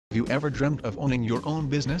Have you ever dreamt of owning your own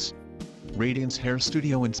business? Radiance Hair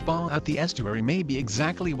Studio and Spa at the Estuary may be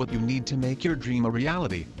exactly what you need to make your dream a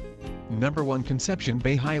reality. Number 1 Conception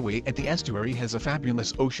Bay Highway at the Estuary has a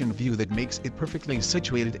fabulous ocean view that makes it perfectly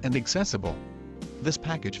situated and accessible. This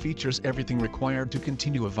package features everything required to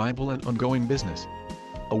continue a viable and ongoing business.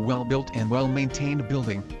 A well-built and well-maintained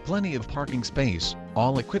building, plenty of parking space,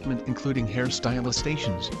 all equipment including hairstylist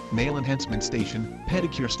stations, nail enhancement station,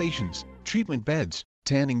 pedicure stations, treatment beds,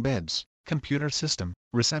 tanning beds, computer system,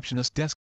 receptionist desk,